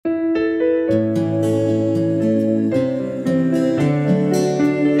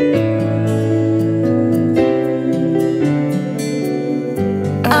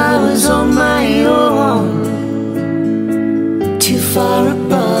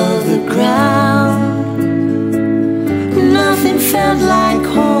felt like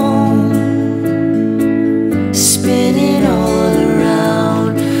home, spinning all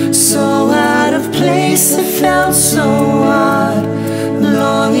around, so out of place. It felt so odd,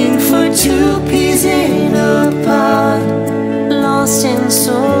 longing for two peas in a pod, lost and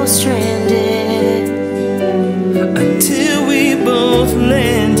so stranded, until we both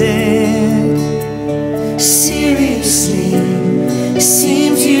landed. Seriously,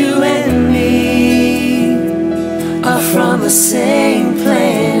 seems you and me are from the same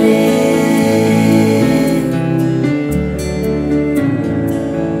planet.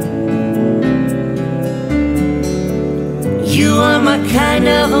 You are my kind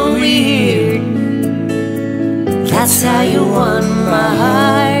of a weird, that's how you won my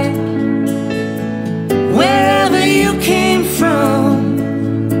heart. Wherever you came from,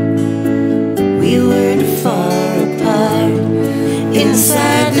 we weren't far apart.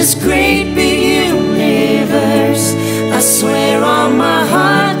 Inside this great big universe, I swear on my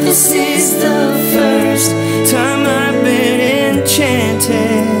heart, this is the first time I've been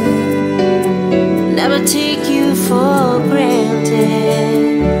enchanted. Never take you for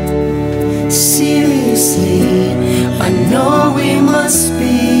granted. Seriously, I know we must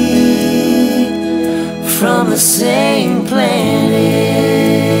be from the same planet.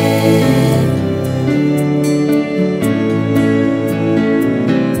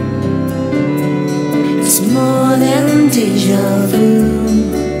 It's more than deja vu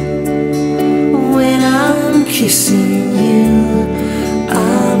when I'm kissing you.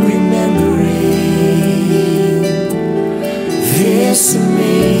 I'm remembering this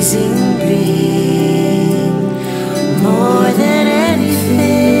amazing being. More than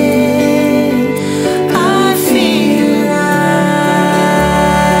anything, I feel alive.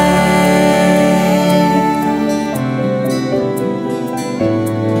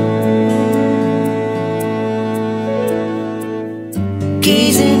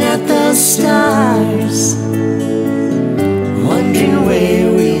 Gazing at the stars,